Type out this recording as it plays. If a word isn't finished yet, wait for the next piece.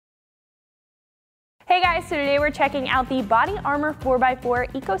Hey guys, so today we're checking out the Body Armor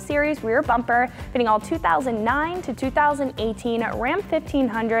 4x4 Eco Series rear bumper, fitting all 2009 to 2018 Ram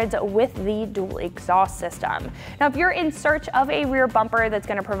 1500s with the dual exhaust system. Now, if you're in search of a rear bumper that's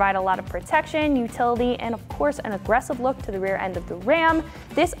going to provide a lot of protection, utility, and of course an aggressive look to the rear end of the Ram,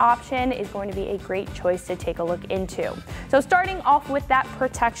 this option is going to be a great choice to take a look into. So starting off with that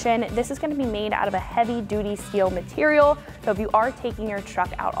protection, this is going to be made out of a heavy-duty steel material. So if you are taking your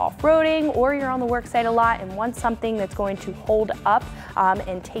truck out off-roading or you're on the work site a lot and want something that's going to hold up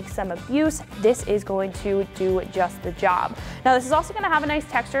and take some abuse, this is going to do just the job. Now, this is also going to have a nice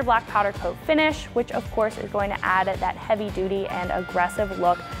textured black powder coat finish, which of course is going to add that heavy-duty and aggressive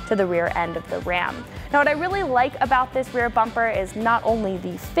look to the rear end of the Ram. Now, what I really like about this rear bumper is not only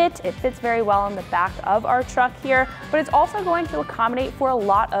the fit, it fits very well on the back of our truck here, but it's also going to accommodate for a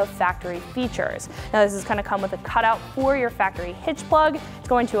lot of factory features. Now, this is going to come with a cutout for your factory hitch plug. It's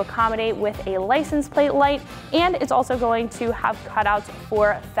going to accommodate with a license plate light, and it's also going to have cutouts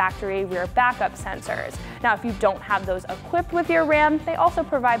for factory rear backup sensors. Now, if you don't have those equipped with your Ram, they also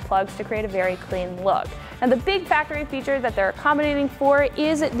provide plugs to create a very clean look. Now, the big factory feature that they're accommodating for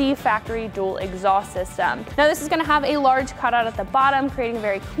is the factory dual exhaust system. Now, this is going to have a large cutout at the bottom, creating a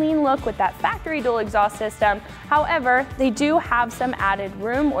very clean look with that factory dual exhaust system. However, they do have some added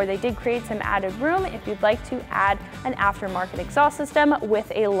room, or they did create some added room if you'd like to add an aftermarket exhaust system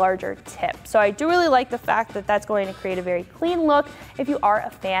with a larger tip. So I do really like the fact that that's going to create a very clean look if you are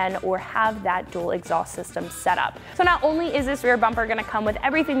a fan or have that dual exhaust system set up. So not only is this rear bumper going to come with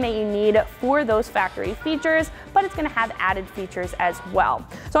everything that you need for those factory features, but it's going to have added features as well.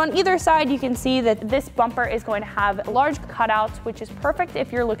 So on either side, you can see that this bumper is going to have large cutouts, which is perfect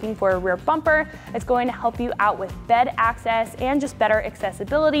if you're looking for a rear bumper. It's going to help you out with bed access and just better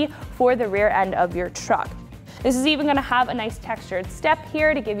accessibility for the rear end of your truck. This is even going to have a nice textured step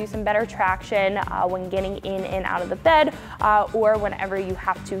here to give you some better traction when getting in and out of the bed or whenever you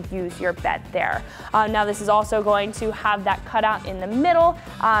have to use your bed there. Now, this is also going to have that cutout in the middle,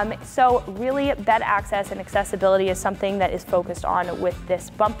 so really bed access and accessibility is something that is focused on with this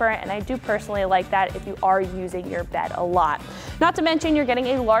bumper, and I do personally like that if you are using your bed a lot. Not to mention, you're getting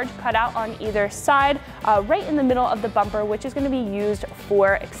a large cutout on either side right in the middle of the bumper, which is going to be used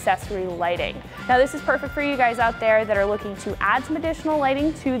for accessory lighting. Now, this is perfect for you guys out there that are looking to add some additional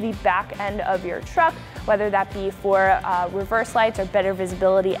lighting to the back end of your truck, whether that be for reverse lights or better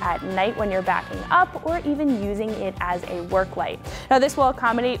visibility at night when you're backing up, or even using it as a work light. Now, this will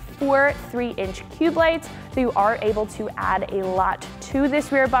accommodate 4 3-inch cube lights, so you are able to add a lot to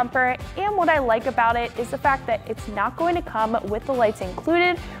this rear bumper. And what I like about it is the fact that it's not going to come with the lights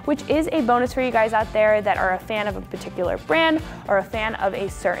included, which is a bonus for you guys out there that are a fan of a particular brand or a fan of a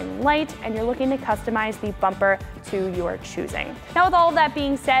certain light, and you're looking to customize the bumper to your choosing. Now, with all of that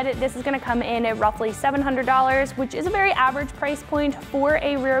being said, this is going to come in at roughly $700, which is a very average price point for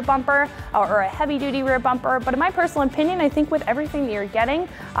a rear bumper or a heavy-duty rear bumper. But in my personal opinion, I think with everything that you're getting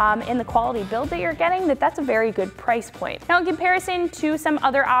and the quality build that you're getting, that's a very good price point. Now, in comparison to some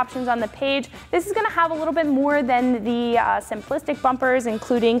other options on the page, this is going to have a little bit more than the simplistic bumpers,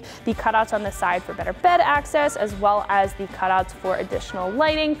 including the cutouts on the side for better bed access, as well as the cutouts for additional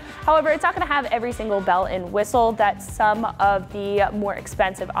lighting. However, it's not going to have every single bell and whistle that some of the more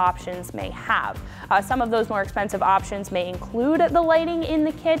expensive options may have. Some of those more expensive options may include the lighting in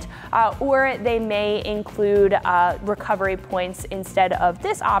the kit, or they may include recovery points instead of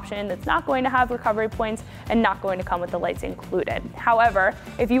this option that's not going to have recovery points and not going to come with the lights included. However,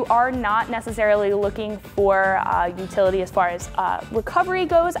 if you are not necessarily looking for utility as far as recovery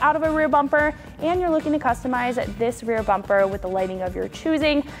goes out of a rear bumper, and you're looking to customize this rear bumper with the lighting of your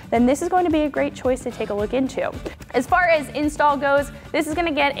choosing, then this is going to be a great choice to take a look into. As far as install goes, this is going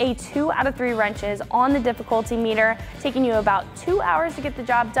to get a 2 out of 3 wrenches on the difficulty meter, taking you about 2 hours to get the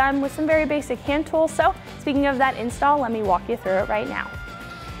job done with some very basic hand tools. So speaking of that install, let me walk you through it right now.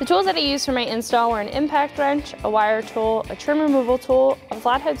 The tools that I used for my install were an impact wrench, a wire tool, a trim removal tool, a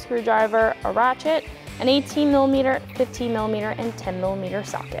flathead screwdriver, a ratchet, an 18mm, 15mm, and 10mm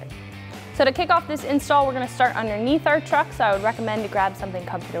socket. So to kick off this install, we're going to start underneath our truck, so I would recommend to grab something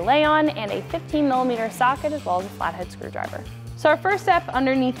comfy to lay on and a 15mm socket as well as a flathead screwdriver. So our first step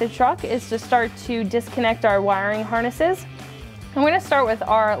underneath the truck is to start to disconnect our wiring harnesses. I'm going to start with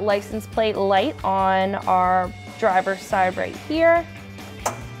our license plate light on our driver's side right here.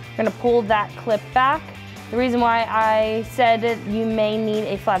 I'm going to pull that clip back. The reason why I said that you may need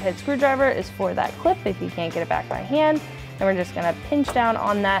a flathead screwdriver is for that clip if you can't get it back by hand. And we're just going to pinch down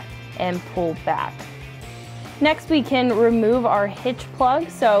on that and pull back. Next, we can remove our hitch plug.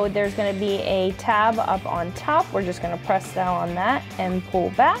 So there's going to be a tab up on top. We're just going to press down on that and pull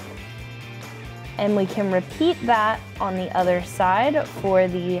back. And we can repeat that on the other side for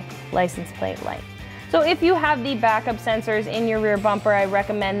the license plate light. So if you have the backup sensors in your rear bumper, I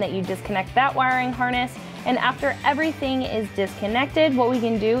recommend that you disconnect that wiring harness. And after everything is disconnected, what we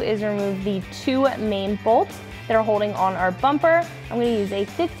can do is remove the 2 main bolts that are holding on our bumper. I'm going to use a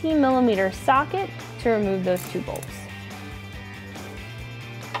 15mm socket to remove those 2 bolts.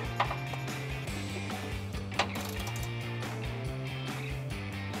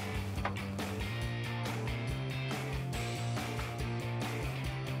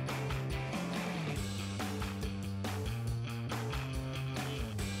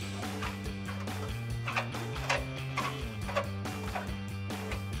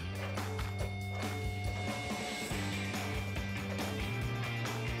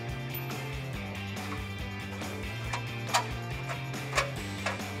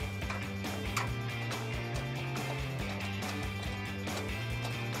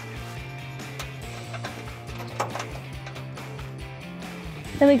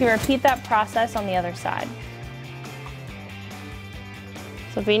 Then we can repeat that process on the other side.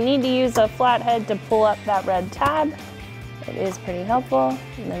 So if you need to use a flathead to pull up that red tab, it is pretty helpful,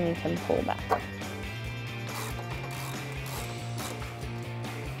 and then you can pull back.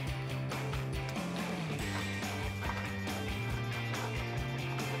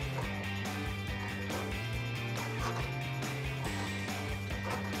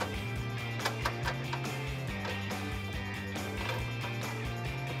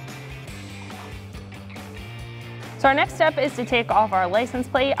 So our next step is to take off our license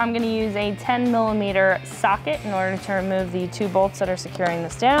plate. I'm going to use a 10mm socket in order to remove the 2 bolts that are securing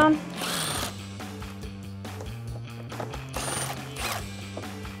this down.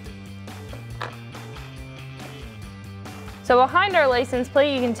 So behind our license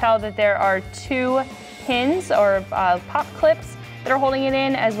plate, you can tell that there are 2 pins or pop clips that are holding it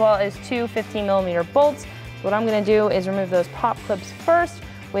in, as well as 2 15mm bolts. So what I'm going to do is remove those pop clips first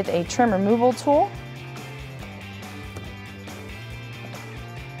with a trim removal tool.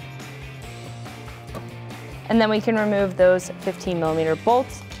 And then we can remove those 15mm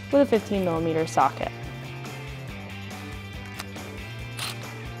bolts with a 15mm socket.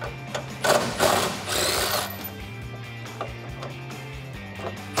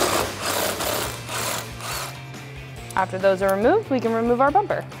 After those are removed, we can remove our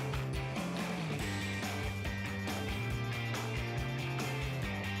bumper.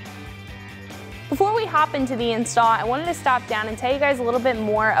 Before we hop into the install, I wanted to stop down and tell you guys a little bit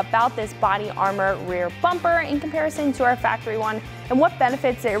more about this body armor rear bumper in comparison to our factory one and what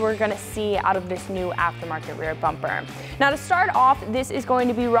benefits that we're going to see out of this new aftermarket rear bumper. Now to start off, this is going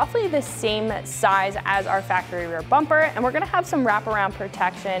to be roughly the same size as our factory rear bumper, and we're going to have some wraparound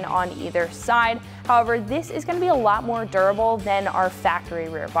protection on either side. However, this is going to be a lot more durable than our factory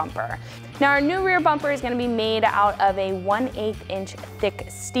rear bumper. Now our new rear bumper is going to be made out of a 1/8 inch thick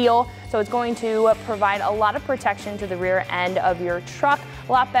steel, so it's going to provide a lot of protection to the rear end of your truck,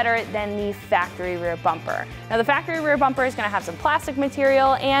 a lot better than the factory rear bumper. Now the factory rear bumper is going to have some plastic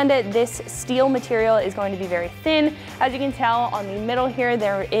material, and this steel material is going to be very thin. As you can tell on the middle here,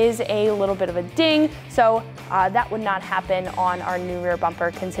 there is a little bit of a ding, so that would not happen on our new rear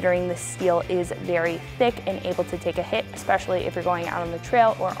bumper, considering the steel is very thick and able to take a hit, especially if you're going out on the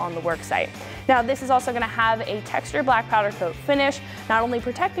trail or on the work site. Now this is also going to have a textured black powder coat finish, not only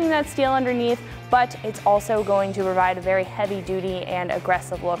protecting that steel underneath, but it's also going to provide a very heavy duty and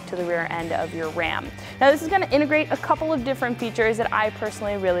aggressive look to the rear end of your Ram. Now this is going to integrate a couple of different features that I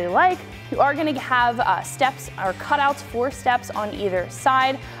personally really like. You are going to have steps or cutouts for steps on either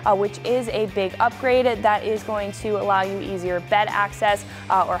side, which is a big upgrade. That is going to allow you easier bed access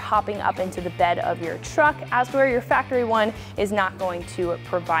or hopping up into the bed of your truck, as to where your factory one is not going to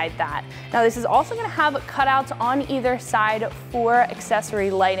provide that. Now this is also going to have cutouts on either side for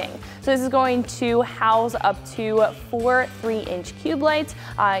accessory lighting. So this is going to house up to 4 3-inch cube lights,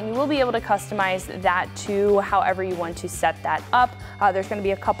 and you will be able to customize that to however you want to set that up. There's going to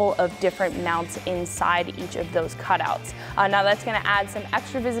be a couple of different mounts inside each of those cutouts. Now that's going to add some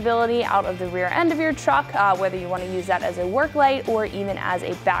extra visibility out of the rear end of your truck, whether you want to use that as a work light or even as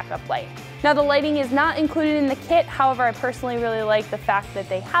a backup light. Now the lighting is not included in the kit, however I personally really like the fact that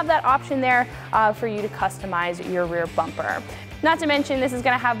they have that option there for you to customize your rear bumper. Not to mention, this is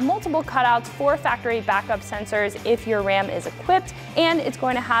going to have multiple cutouts for factory backup sensors if your Ram is equipped, and it's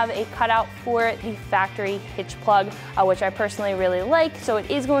going to have a cutout for the factory hitch plug, which I personally really like. So it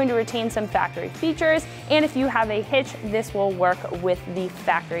is going to retain some factory features, and if you have a hitch, this will work with the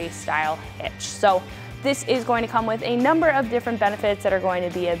factory style hitch. So This is going to come with a number of different benefits that are going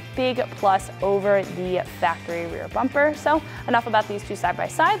to be a big plus over the factory rear bumper. So enough about these two side by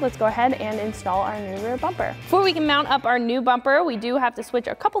side. Let's go ahead and install our new rear bumper. Before we can mount up our new bumper, we do have to switch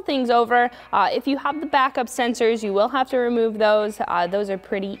a couple things over. If you have the backup sensors, you will have to remove those. Those are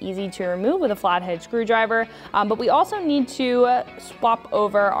pretty easy to remove with a flathead screwdriver, but we also need to swap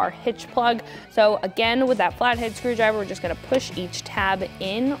over our hitch plug. So again, with that flathead screwdriver, we're just going to push each tab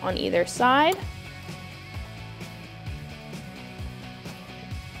in on either side.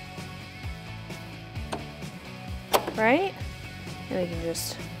 Right, and we can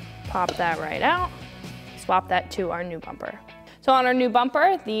just pop that right out, swap that to our new bumper. So on our new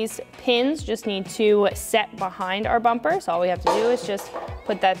bumper, these pins just need to set behind our bumper. So all we have to do is just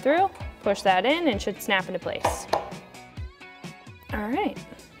put that through, push that in, and it should snap into place. All right,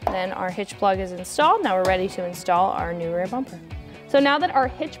 then our hitch plug is installed. Now we're ready to install our new rear bumper. So now that our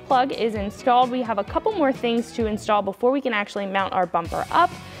hitch plug is installed, we have a couple more things to install before we can actually mount our bumper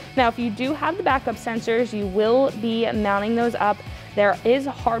up. Now, if you do have the backup sensors, you will be mounting those up. There is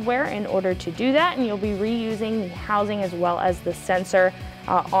hardware in order to do that, and you'll be reusing the housing as well as the sensor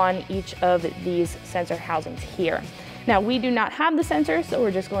on each of these sensor housings here. Now, we do not have the sensors, so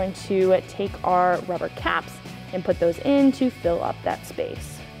we're just going to take our rubber caps and put those in to fill up that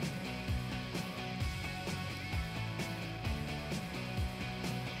space.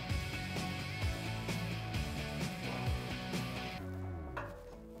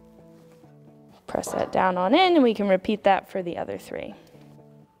 Press that down on in, and we can repeat that for the other three.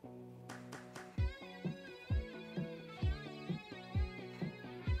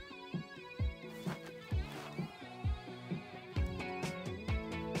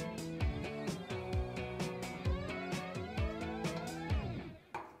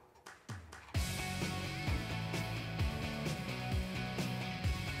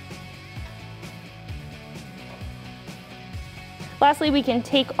 Lastly, we can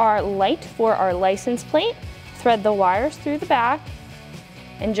take our light for our license plate, thread the wires through the back,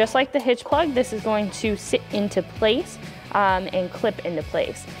 and just like the hitch plug, this is going to sit into place and clip into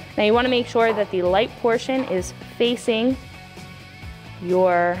place. Now you want to make sure that the light portion is facing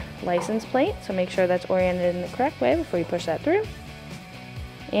your license plate, so make sure that's oriented in the correct way before you push that through,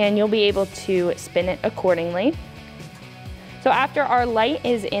 and you'll be able to spin it accordingly. So after our light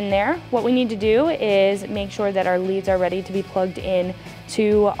is in there, what we need to do is make sure that our leads are ready to be plugged in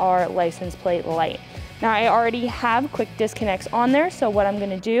to our license plate light. Now I already have quick disconnects on there, so what I'm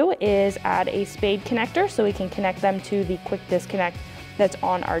going to do is add a spade connector so we can connect them to the quick disconnect that's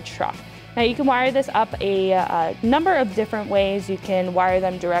on our truck. Now you can wire this up a number of different ways. You can wire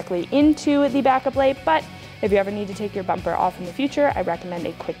them directly into the backup light, but if you ever need to take your bumper off in the future, I recommend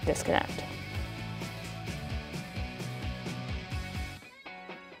a quick disconnect.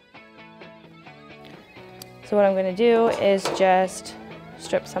 So what I'm going to do is just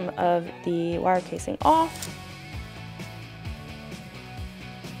strip some of the wire casing off.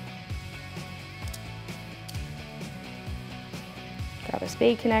 Grab a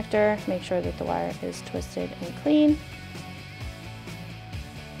spade connector, make sure that the wire is twisted and clean.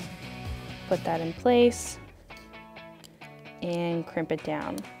 Put that in place and crimp it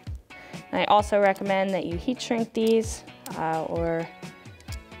down. And I also recommend that you heat shrink these or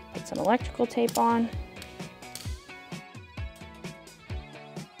put some electrical tape on,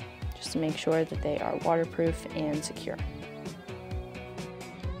 to make sure that they are waterproof and secure.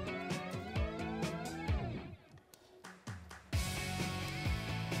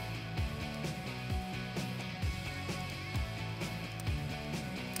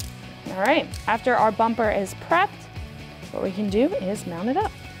 All right, after our bumper is prepped, what we can do is mount it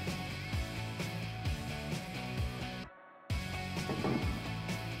up.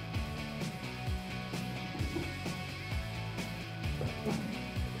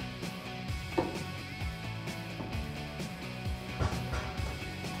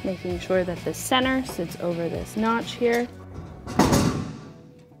 Making sure that the center sits over this notch here,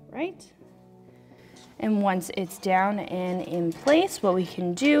 right? And once it's down and in place, what we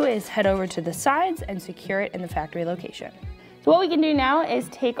can do is head over to the sides and secure it in the factory location. So what we can do now is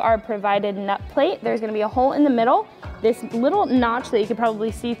take our provided nut plate. There's gonna be a hole in the middle. This little notch that you can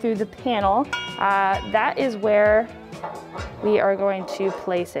probably see through the panel, that is where we are going to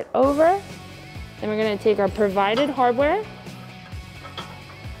place it over. Then we're gonna take our provided hardware,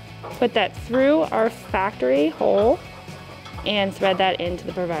 put that through our factory hole, and thread that into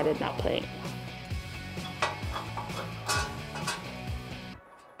the provided nut plate.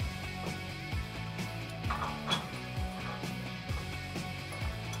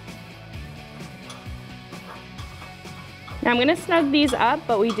 Now I'm gonna snug these up,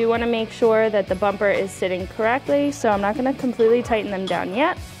 but we do wanna make sure that the bumper is sitting correctly, so I'm not gonna completely tighten them down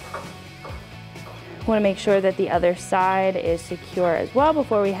yet. Wanna make sure that the other side is secure as well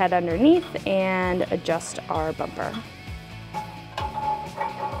before we head underneath and adjust our bumper.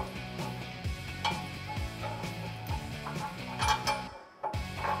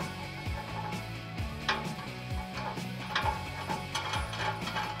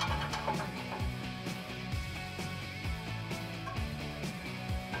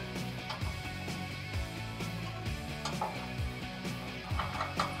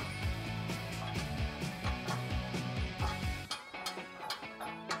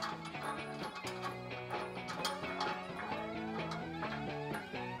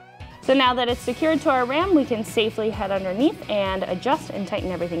 So now that it's secured to our ram, we can safely head underneath and adjust and tighten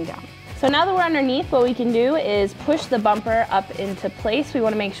everything down. So now that we're underneath, what we can do is push the bumper up into place. We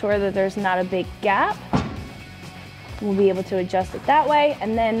want to make sure that there's not a big gap. We'll be able to adjust it that way,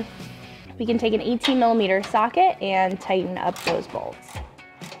 and then we can take an 18mm socket and tighten up those bolts.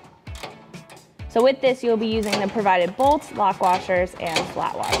 So with this, you'll be using the provided bolts, lock washers, and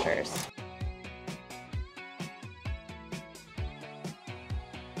flat washers.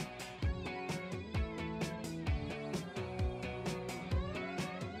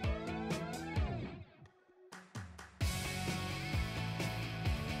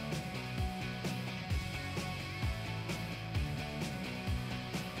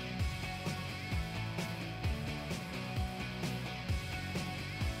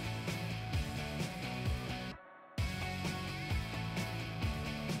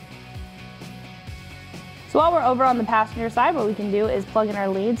 So while we're over on the passenger side, what we can do is plug in our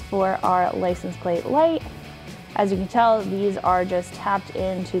leads for our license plate light. As you can tell, these are just tapped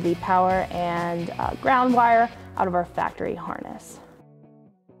into the power and ground wire out of our factory harness.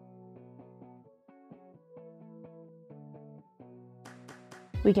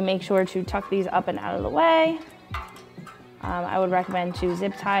 We can make sure to tuck these up and out of the way. I would recommend to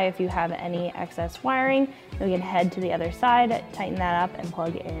zip tie if you have any excess wiring. We can head to the other side, tighten that up, and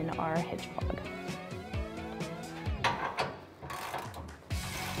plug in our hitch plug.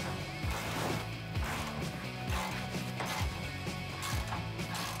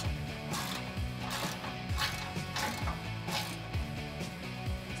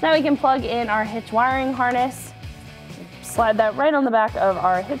 So now we can plug in our hitch wiring harness. Slide that right on the back of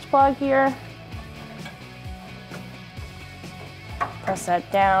our hitch plug here. Press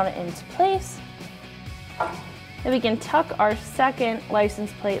that down into place. Then we can tuck our second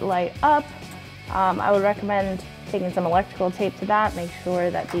license plate light up. I would recommend taking some electrical tape to that, make sure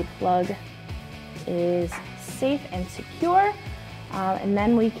that the plug is safe and secure, and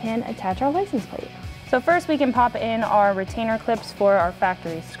then we can attach our license plate. So first we can pop in our retainer clips for our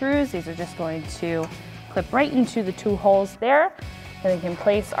factory screws. These are just going to clip right into the two holes there. Then we can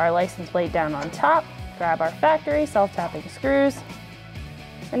place our license plate down on top, grab our factory self-tapping screws,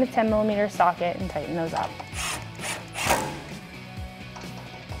 and a 10mm socket and tighten those up.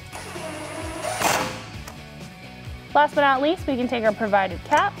 Last but not least, we can take our provided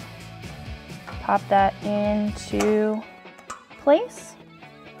cap, pop that into place.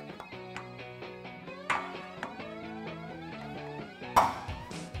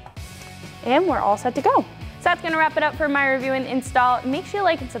 And we're all set to go. So that's gonna wrap it up for my review and install. Make sure you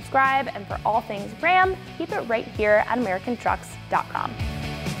like and subscribe, and for all things Ram, keep it right here at AmericanTrucks.com.